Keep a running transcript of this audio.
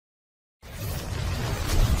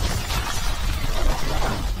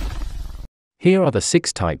Here are the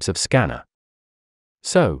 6 types of scanner.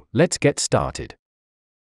 So, let's get started.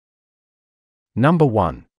 Number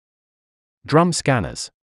 1. Drum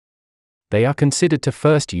scanners. They are considered to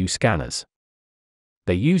first-use scanners.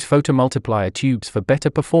 They use photomultiplier tubes for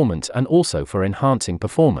better performance and also for enhancing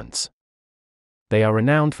performance. They are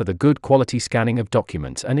renowned for the good quality scanning of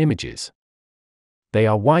documents and images. They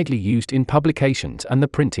are widely used in publications and the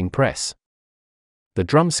printing press. The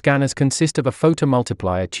drum scanners consist of a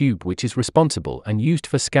photomultiplier tube which is responsible and used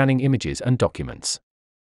for scanning images and documents.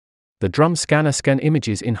 The drum scanner scan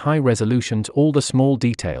images in high resolutions. All the small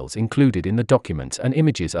details included in the documents and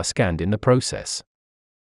images are scanned in the process.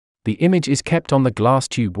 The image is kept on the glass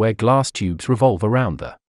tube where glass tubes revolve around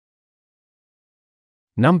the.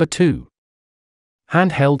 Number 2.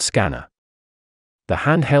 Handheld scanner. The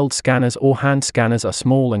handheld scanners or hand scanners are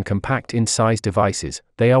small and compact in size devices.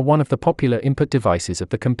 They are one of the popular input devices of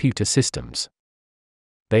the computer systems.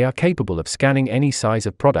 They are capable of scanning any size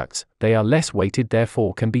of products. They are less weighted,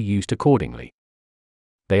 therefore can be used accordingly.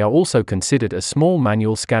 They are also considered as small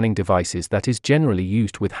manual scanning devices that is generally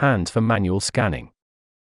used with hands for manual scanning.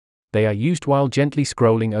 They are used while gently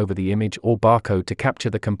scrolling over the image or barcode to capture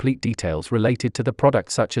the complete details related to the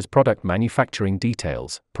product, such as product manufacturing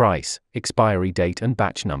details, price, expiry date and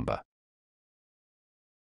batch number.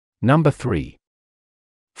 Number 3.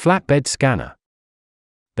 Flatbed scanner.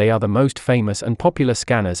 They are the most famous and popular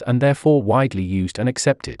scanners and therefore widely used and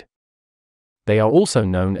accepted. They are also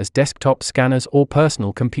known as desktop scanners or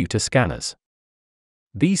personal computer scanners.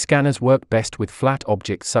 These scanners work best with flat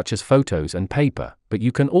objects such as photos and paper, but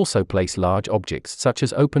you can also place large objects such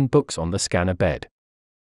as open books on the scanner bed.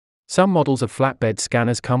 Some models of flatbed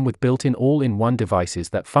scanners come with built-in all-in-one devices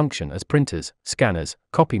that function as printers, scanners,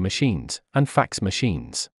 copy machines, and fax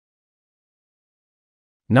machines.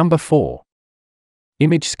 Number 4.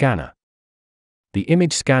 Image scanner. The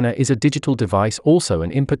image scanner is a digital device, also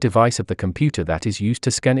an input device of the computer that is used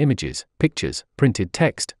to scan images, pictures, printed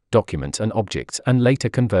text, documents and objects and later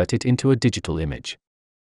convert it into a digital image.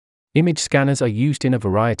 Image scanners are used in a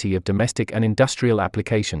variety of domestic and industrial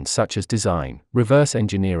applications such as design, reverse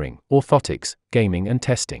engineering, orthotics, gaming and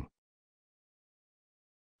testing.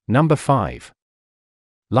 Number 5.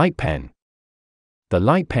 Light pen. The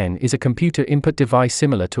light pen is a computer input device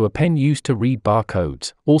similar to a pen used to read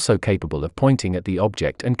barcodes, also capable of pointing at the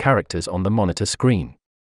object and characters on the monitor screen.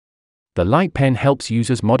 The light pen helps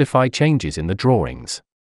users modify changes in the drawings.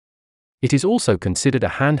 It is also considered a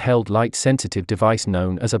handheld light-sensitive device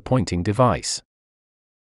known as a pointing device.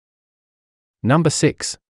 Number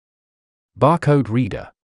 6. Barcode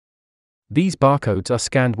reader. These barcodes are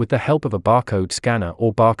scanned with the help of a barcode scanner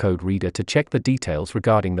or barcode reader to check the details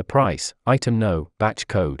regarding the price, item no, batch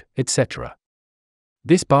code, etc.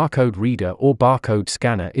 This barcode reader or barcode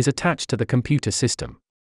scanner is attached to the computer system.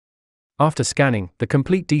 After scanning, the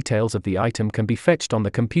complete details of the item can be fetched on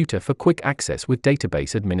the computer for quick access with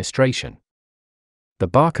database administration. The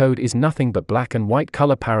barcode is nothing but black and white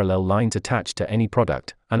color parallel lines attached to any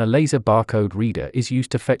product, and a laser barcode reader is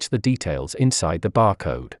used to fetch the details inside the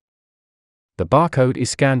barcode. The barcode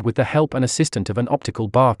is scanned with the help and assistance of an optical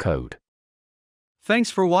barcode.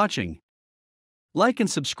 Thanks for watching. Like and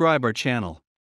subscribe our channel.